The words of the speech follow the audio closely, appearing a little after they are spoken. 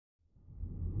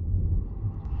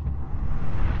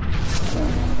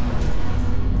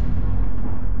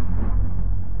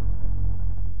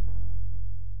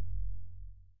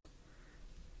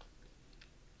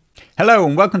Hello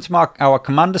and welcome to our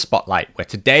Commander Spotlight, where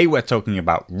today we're talking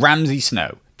about Ramsay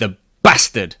Snow, the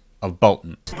bastard of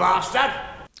Bolton. Bastard!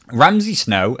 Ramsay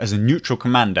Snow, as a neutral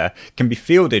commander, can be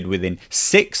fielded within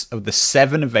 6 of the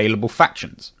 7 available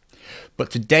factions.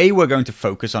 But today we're going to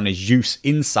focus on his use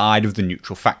inside of the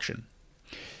neutral faction.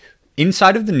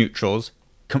 Inside of the neutrals,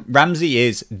 Ramsay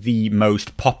is the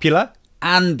most popular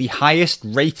and the highest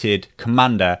rated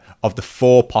commander of the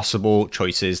 4 possible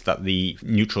choices that the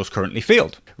neutrals currently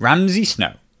field. Ramsay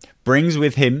Snow brings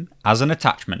with him, as an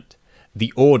attachment,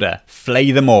 the order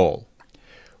Flay Them All.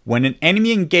 When an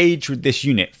enemy engaged with this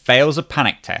unit fails a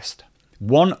panic test,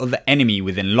 one other enemy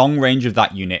within long range of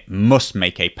that unit must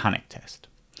make a panic test.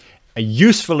 A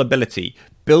useful ability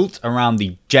built around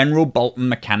the general Bolton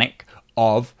mechanic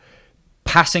of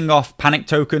passing off panic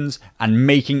tokens and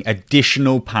making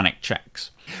additional panic checks.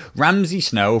 Ramsay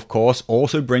Snow, of course,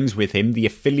 also brings with him the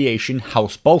affiliation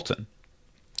House Bolton,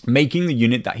 making the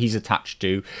unit that he's attached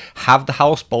to have the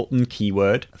House Bolton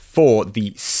keyword for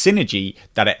the synergy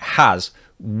that it has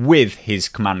with his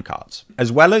command cards,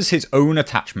 as well as his own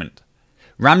attachment.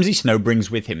 Ramsay Snow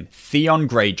brings with him Theon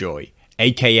Greyjoy,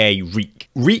 aka Reek.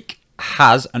 Reek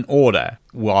has an order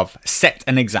of set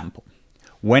an example.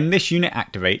 When this unit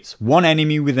activates, one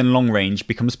enemy within long range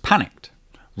becomes panicked.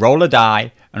 Roll a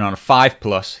die, and on a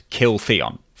 5+, kill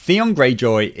Theon. Theon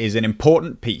Greyjoy is an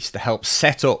important piece to help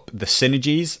set up the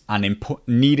synergies and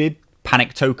needed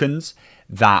panic tokens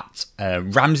that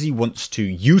Ramsay wants to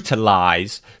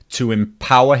utilize to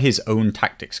empower his own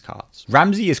tactics cards.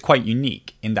 Ramsay is quite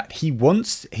unique in that he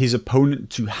wants his opponent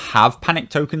to have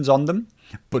panic tokens on them,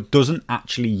 but doesn't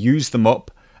actually use them up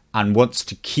and wants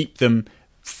to keep them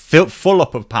full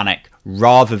up of panic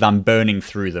rather than burning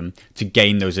through them to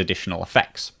gain those additional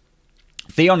effects.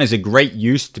 Theon is a great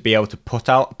use to be able to put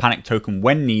out a panic token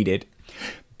when needed,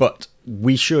 but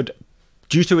we should,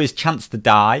 due to his chance to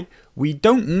die, we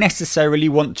don't necessarily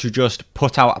want to just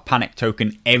put out a panic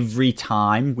token every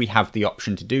time we have the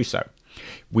option to do so.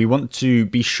 We want to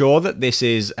be sure that this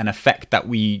is an effect that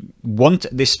we want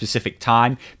at this specific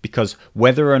time, because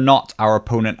whether or not our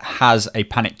opponent has a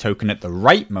panic token at the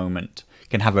right moment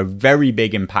can have a very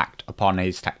big impact upon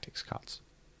his tactics cards.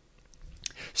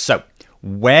 So,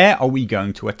 where are we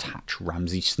going to attach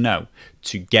Ramsay Snow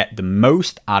to get the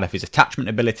most out of his attachment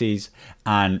abilities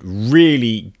and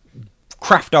really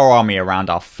craft our army around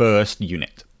our first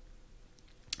unit?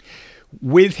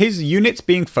 With his units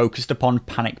being focused upon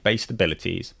panic-based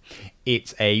abilities,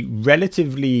 it's a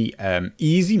relatively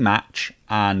easy match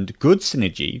and good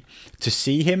synergy to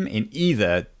see him in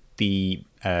either the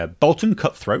Bolton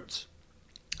Cutthroats,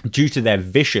 due to their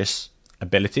vicious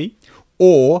ability,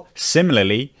 or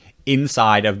similarly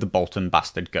inside of the Bolton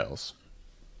Bastard Girls.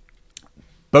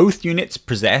 Both units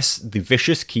possess the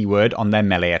vicious keyword on their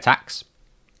melee attacks,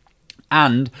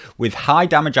 and with high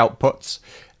damage outputs,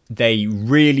 they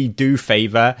really do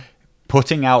favour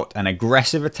putting out an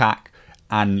aggressive attack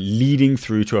and leading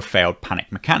through to a failed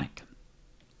panic mechanic.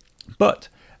 But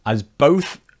as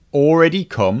both already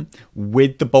come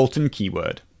with the Bolton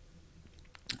keyword,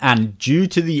 and due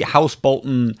to the House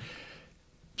Bolton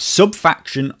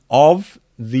sub-faction of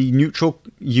the neutral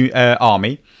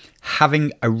army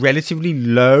having a relatively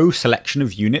low selection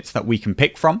of units that we can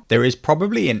pick from, there is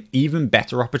probably an even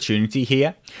better opportunity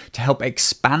here to help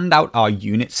expand out our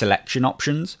unit selection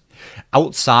options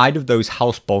outside of those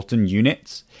House Bolton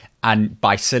units, and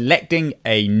by selecting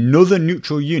another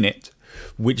neutral unit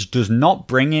which does not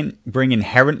bring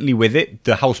inherently with it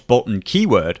the House Bolton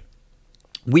keyword,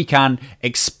 we can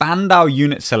expand our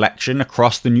unit selection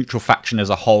across the neutral faction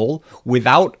as a whole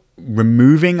without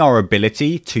removing our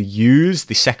ability to use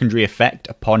the secondary effect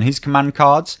upon his command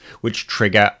cards, which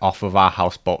trigger off of our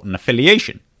House Bolton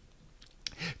affiliation.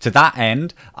 To that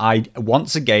end, I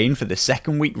once again, for the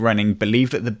second week running,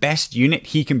 believe that the best unit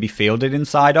he can be fielded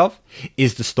inside of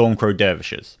is the Stormcrow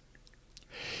Dervishes.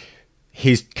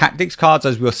 His tactics cards,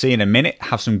 as we'll see in a minute,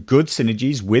 have some good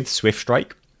synergies with Swift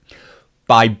Strike.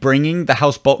 By bringing the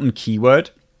House Bolton keyword,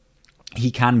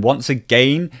 he can once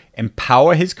again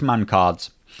empower his command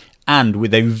cards, and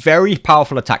with a very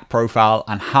powerful attack profile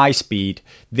and high speed,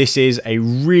 this is a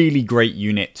really great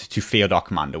unit to field our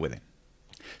commander within.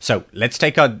 So let's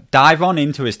take a dive on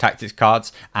into his tactics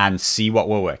cards and see what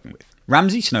we're working with.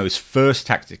 Ramsay Snow's first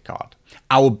tactic card,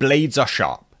 Our Blades Are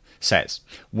Sharp, says,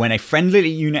 when a friendly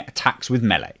unit attacks with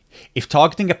melee, if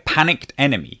targeting a panicked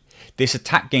enemy, this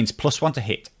attack gains +1 to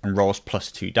hit and rolls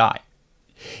 +2 die.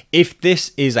 If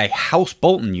this is a House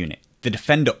Bolton unit, the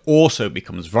defender also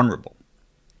becomes vulnerable.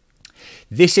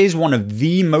 This is one of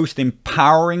the most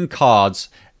empowering cards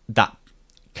that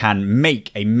can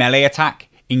make a melee attack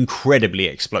incredibly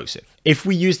explosive. If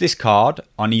we use this card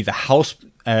on either House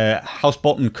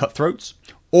Bolton Cutthroats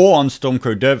or on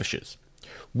Stormcrow Dervishes,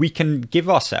 we can give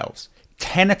ourselves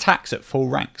 10 attacks at full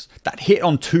ranks that hit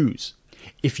on 2s.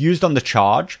 If used on the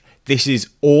charge, this is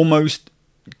almost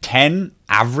 10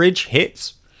 average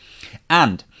hits.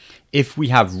 And if we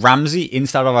have Ramsay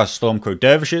inside of our Stormcrow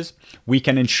Dervishes, we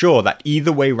can ensure that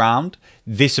either way round,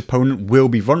 this opponent will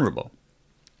be vulnerable.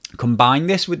 Combine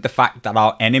this with the fact that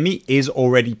our enemy is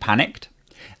already panicked,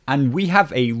 and we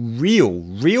have a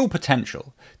real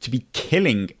potential to be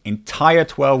killing entire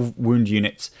 12 wound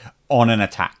units on an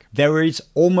attack. There is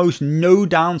almost no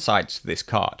downsides to this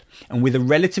card, and with a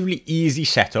relatively easy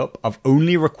setup of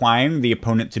only requiring the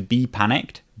opponent to be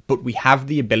panicked, but we have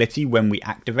the ability when we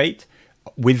activate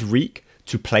with Reek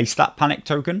to place that panic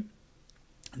token,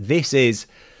 this is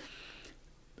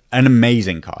an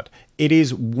amazing card. It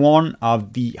is one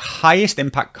of the highest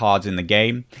impact cards in the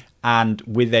game, and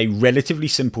with a relatively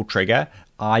simple trigger,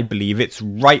 I believe it's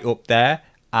right up there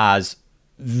as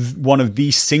one of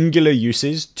the singular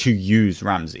uses to use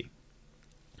Ramsay.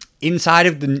 Inside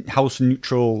of the house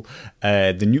neutral,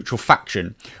 the neutral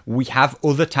faction, we have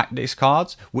other tactics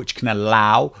cards which can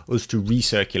allow us to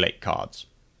recirculate cards.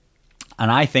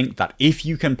 And I think that if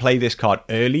you can play this card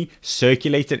early,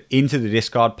 circulate it into the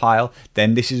discard pile,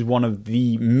 then this is one of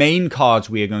the main cards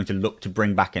we are going to look to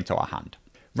bring back into our hand.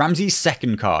 Ramsay's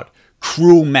second card,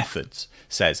 Cruel Methods,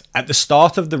 says, at the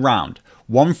start of the round,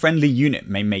 one friendly unit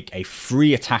may make a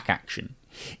free attack action.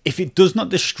 If it does not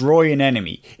destroy an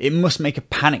enemy, it must make a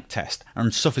panic test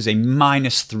and suffers a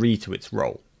 -3 to its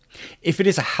roll. If it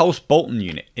is a House Bolton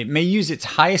unit, it may use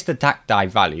its highest attack die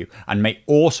value and may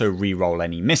also re-roll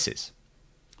any misses.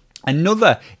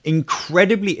 Another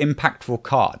incredibly impactful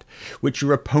card, which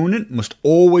your opponent must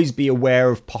always be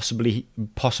aware of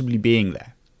possibly being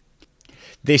there.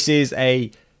 This is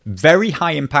a very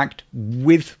high impact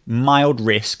with mild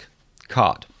risk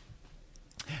card.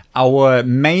 Our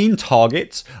main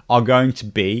targets are going to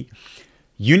be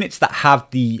units that have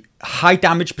the high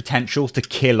damage potential to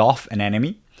kill off an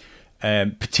enemy.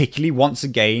 Particularly, once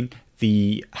again,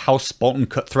 the House Bolton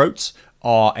Cutthroats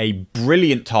are a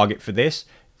brilliant target for this.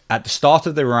 At the start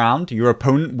of the round, your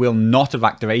opponent will not have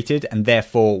activated, and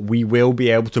therefore we will be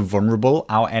able to vulnerable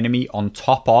our enemy on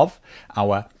top of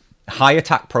our high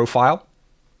attack profile,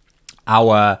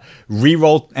 our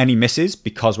reroll any misses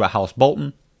because we're House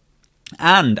Bolton,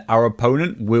 and our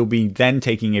opponent will be then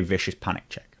taking a vicious panic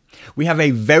check. We have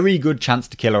a very good chance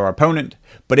to kill our opponent,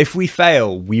 but if we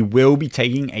fail, we will be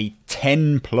taking a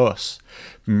 10+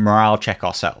 morale check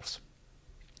ourselves.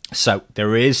 So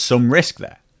there is some risk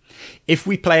there. If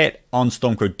we play it on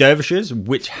Stormcrow Dervishes,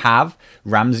 which have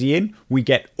Ramsay in, we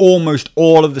get almost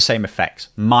all of the same effects,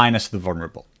 minus the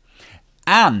vulnerable.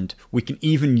 And we can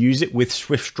even use it with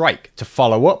Swift Strike to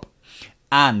follow up,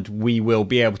 and we will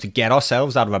be able to get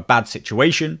ourselves out of a bad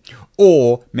situation,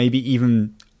 or maybe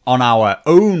even on our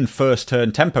own first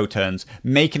turn tempo turns,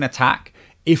 make an attack.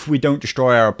 If we don't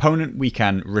destroy our opponent, we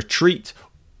can retreat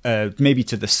maybe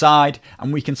to the side,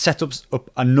 and we can set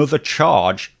up another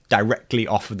charge directly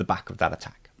off of the back of that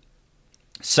attack.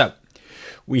 So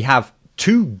we have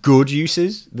two good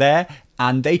uses there,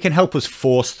 and they can help us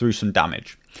force through some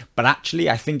damage. But actually,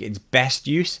 I think its best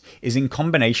use is in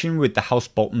combination with the House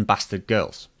Bolton Bastard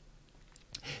Girls.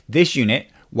 This unit,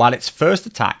 while its first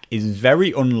attack is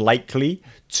very unlikely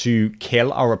to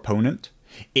kill our opponent,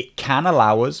 it can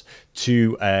allow us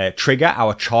to trigger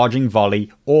our charging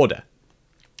volley order.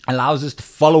 Allows us to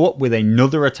follow up with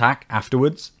another attack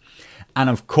afterwards. And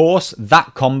of course,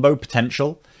 that combo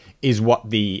potential is what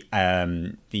the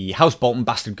House Bolton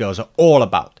Bastard Girls are all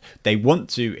about. They want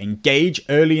to engage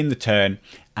early in the turn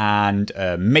and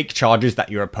make charges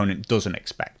that your opponent doesn't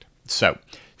expect. So,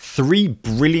 3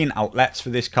 brilliant outlets for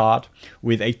this card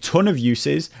with a ton of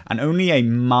uses and only a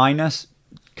minus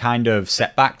kind of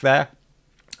setback there.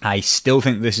 I still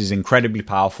think this is incredibly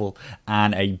powerful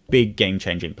and a big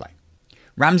game-changing play.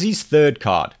 Ramsay's third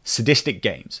card, Sadistic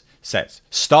Games, says,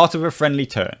 start of a friendly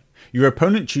turn. Your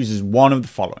opponent chooses one of the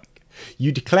following.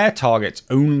 You declare targets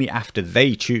only after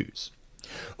they choose.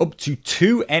 Up to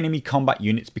 2 enemy combat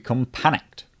units become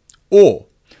panicked. Or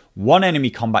 1 enemy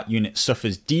combat unit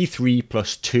suffers D3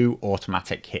 plus 2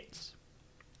 automatic hits.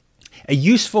 A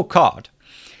useful card.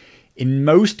 In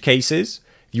most cases,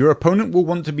 your opponent will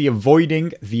want to be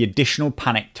avoiding the additional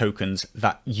panic tokens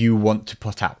that you want to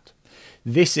put out.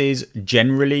 This is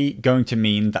generally going to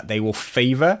mean that they will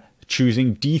favor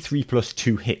choosing D3 plus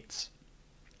 2 hits.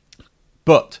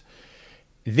 But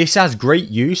this has great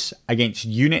use against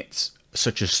units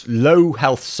such as low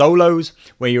health solos,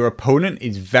 where your opponent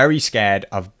is very scared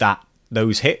of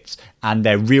those hits and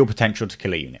their real potential to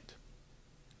kill a unit.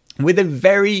 With a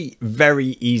very,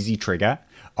 very easy trigger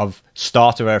of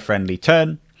start of a friendly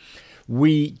turn,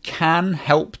 we can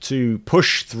help to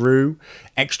push through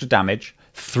extra damage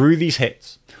through these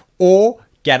hits, or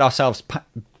get ourselves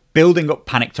building up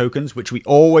panic tokens, which we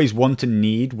always want and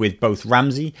need with both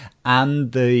Ramsay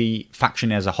and the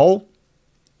faction as a whole.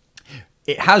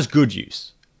 It has good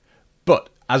use, but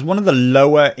as one of the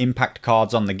lower impact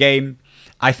cards on the game,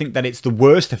 I think that it's the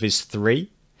worst of his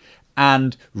three,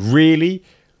 and really,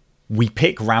 we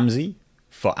pick Ramsay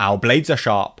for Our Blades Are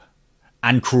Sharp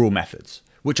and Cruel Methods,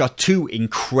 which are two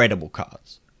incredible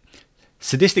cards.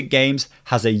 Sadistic Games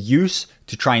has a use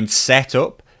to try and set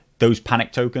up those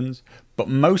panic tokens, but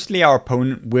mostly our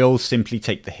opponent will simply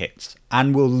take the hits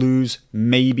and will lose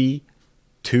maybe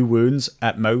 2 wounds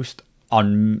at most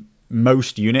on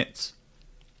most units.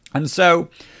 And so,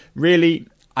 really,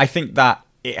 I think that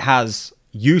it has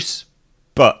use,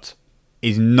 but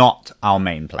is not our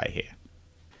main play here.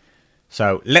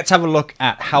 So let's have a look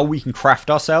at how we can craft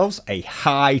ourselves a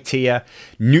high tier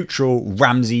neutral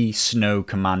Ramsay Snow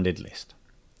commanded list.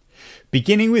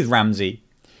 Beginning with Ramsay,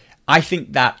 I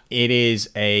think that it is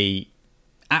a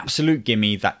absolute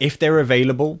gimme that if they're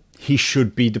available, he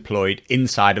should be deployed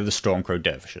inside of the Stormcrow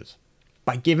Dervishes.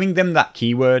 By giving them that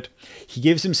keyword, he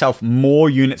gives himself more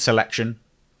unit selection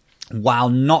while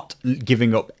not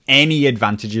giving up any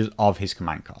advantages of his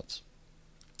command cards.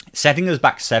 Setting us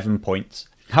back 7 points,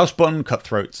 House Bolton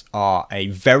Cutthroats are a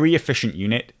very efficient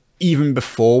unit, even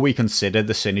before we consider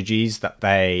the synergies that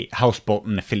the House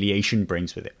Bolton affiliation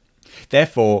brings with it.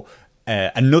 Therefore,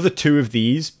 another 2 of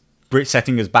these,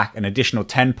 setting us back an additional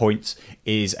 10 points,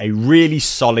 is a really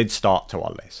solid start to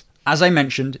our list. As I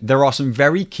mentioned, there are some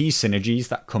very key synergies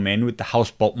that come in with the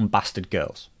House Bolton Bastard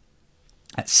Girls.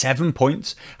 At 7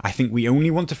 points, I think we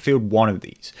only want to field one of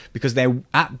these, because they're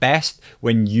at best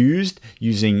when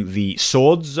using the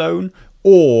Swords Zone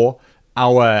or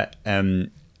our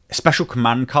special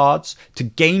command cards to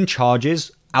gain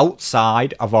charges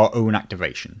outside of our own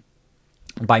activation.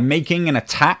 By making an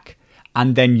attack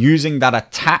and then using that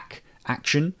attack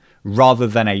action rather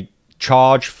than a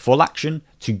charge full action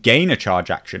to gain a charge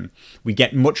action, we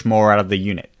get much more out of the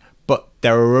unit. But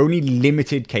there are only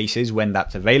limited cases when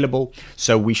that's available,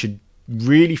 so we should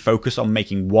really focus on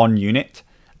making one unit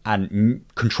and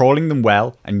controlling them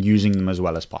well and using them as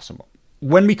well as possible.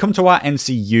 When we come to our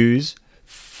NCUs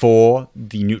for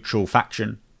the neutral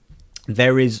faction,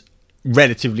 there is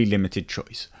relatively limited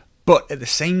choice. But at the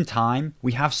same time,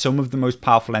 we have some of the most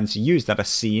powerful NCUs that are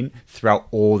seen throughout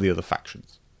all the other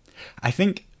factions. I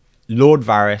think Lord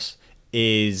Varys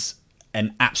is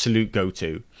an absolute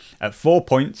go-to. At 4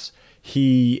 points,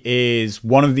 he is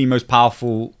one of the most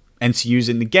powerful NCUs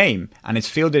in the game and is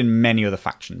fielded in many other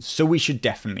factions, so we should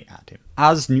definitely add him.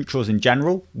 As neutrals in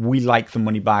general, we like the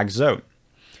money bag zone,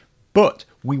 but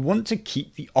we want to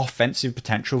keep the offensive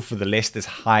potential for the list as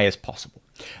high as possible.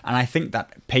 And I think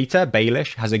that Pater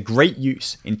Baelish has a great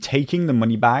use in taking the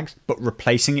money bags but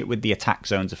replacing it with the attack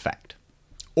zone's effect,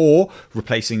 or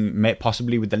replacing it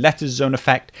possibly with the letters zone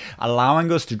effect,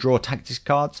 allowing us to draw tactics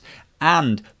cards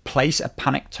and place a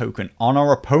panic token on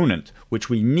our opponent, which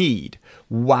we need,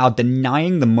 while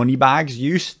denying the money bags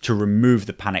use to remove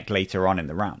the panic later on in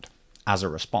the round as a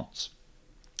response.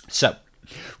 So,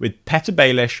 with Pater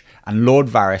Baelish and Lord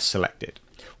Varys selected,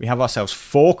 we have ourselves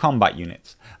 4 combat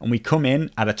units, and we come in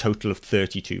at a total of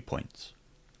 32 points.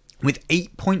 With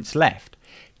 8 points left,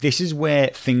 this is where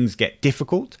things get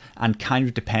difficult and kind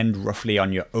of depend roughly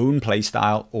on your own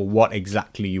playstyle or what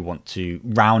exactly you want to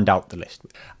round out the list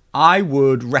with. I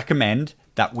would recommend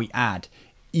that we add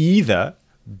either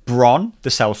Bronn the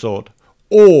Sellsword,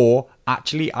 or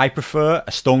actually I prefer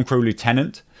a Stormcrow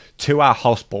Lieutenant to our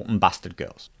House Bolton Bastard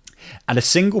Girls. At a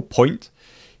single point,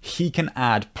 he can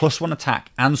add +1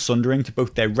 attack and sundering to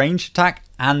both their ranged attack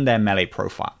and their melee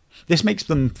profile. This makes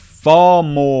them far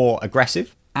more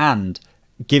aggressive and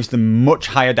gives them much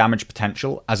higher damage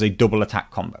potential as a double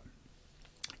attack combo.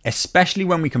 Especially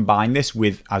when we combine this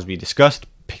with, as we discussed,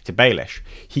 Pater Baelish.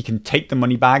 He can take the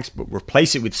money bags but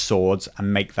replace it with swords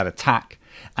and make that attack,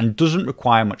 and doesn't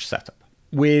require much setup.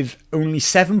 With only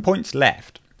 7 points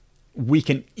left, we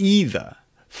can either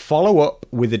follow up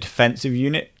with a defensive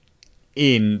unit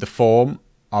in the form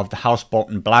of the House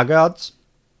Bolton Blackguards,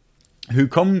 who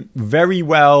come very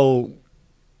well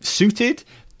suited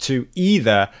to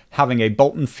either having a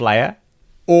Bolton Flayer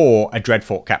or a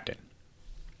Dreadfort Captain.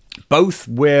 Both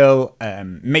will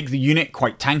make the unit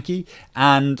quite tanky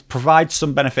and provide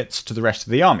some benefits to the rest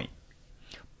of the army.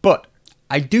 But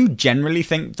I do generally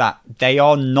think that they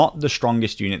are not the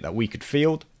strongest unit that we could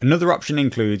field. Another option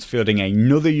includes fielding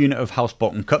another unit of House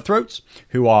Bolton Cutthroats,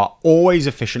 who are always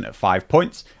efficient at 5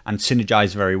 points and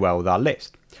synergize very well with our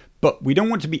list. But we don't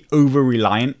want to be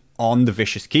over-reliant on the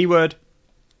vicious keyword,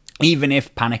 even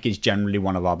if panic is generally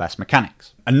one of our best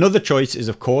mechanics. Another choice is,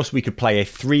 of course, we could play a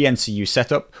 3 NCU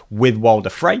setup with Wilder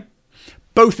Frey.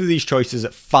 Both of these choices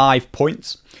at 5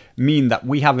 points mean that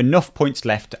we have enough points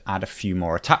left to add a few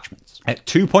more attachments. At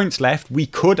 2 points left, we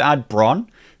could add Bronn,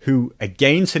 who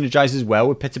again synergizes well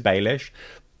with Pitter Baelish,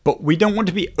 but we don't want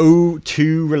to be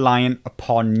too reliant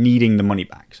upon needing the money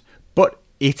bags. But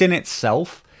it in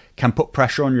itself can put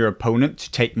pressure on your opponent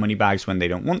to take money bags when they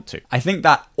don't want to. I think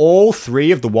that all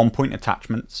 3 of the 1-point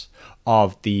attachments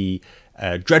of the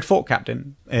Dreadfort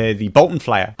Captain, the Bolton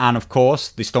Flyer, and of course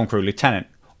the Stormcrow Lieutenant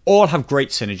all have great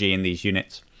synergy in these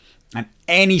units. And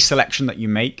any selection that you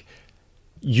make,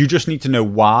 you just need to know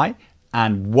why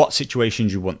and what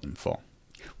situations you want them for.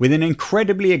 With an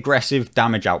incredibly aggressive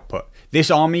damage output, this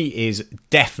army is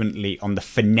definitely on the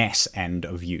finesse end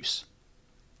of use.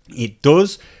 It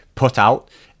does put out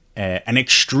an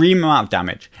extreme amount of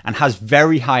damage and has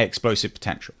very high explosive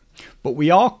potential. But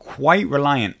we are quite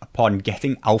reliant upon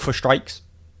getting alpha strikes,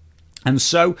 and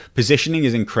so positioning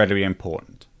is incredibly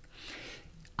important.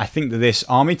 I think that this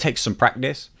army takes some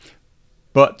practice,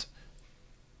 but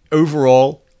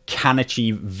overall can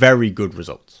achieve very good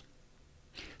results.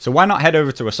 So why not head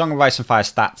over to A Song of Ice and Fire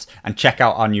Stats and check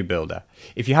out our new builder.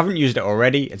 If you haven't used it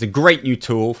already, it's a great new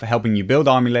tool for helping you build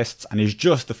army lists and is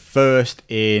just the first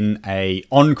in an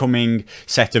oncoming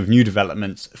set of new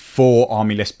developments for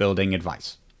army list building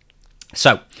advice.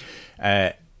 So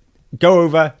go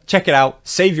over, check it out,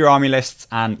 save your army lists,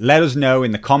 and let us know in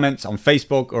the comments on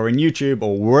Facebook or in YouTube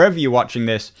or wherever you're watching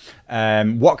this,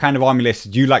 what kind of army lists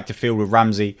do you like to field with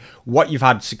Ramsay, what you've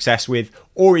had success with,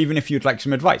 or even if you'd like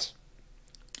some advice.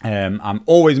 I'm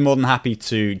always more than happy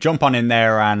to jump on in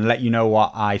there and let you know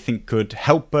what I think could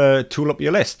help tool up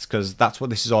your lists, because that's what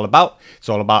this is all about. It's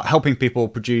all about helping people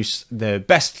produce the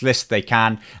best list they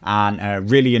can and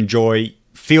really enjoy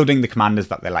fielding the commanders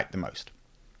that they like the most.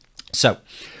 So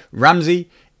Ramsay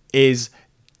is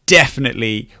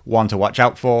definitely one to watch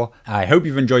out for. I hope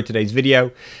you've enjoyed today's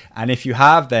video, and if you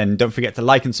have, then don't forget to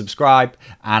like and subscribe,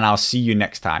 and I'll see you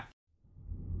next time.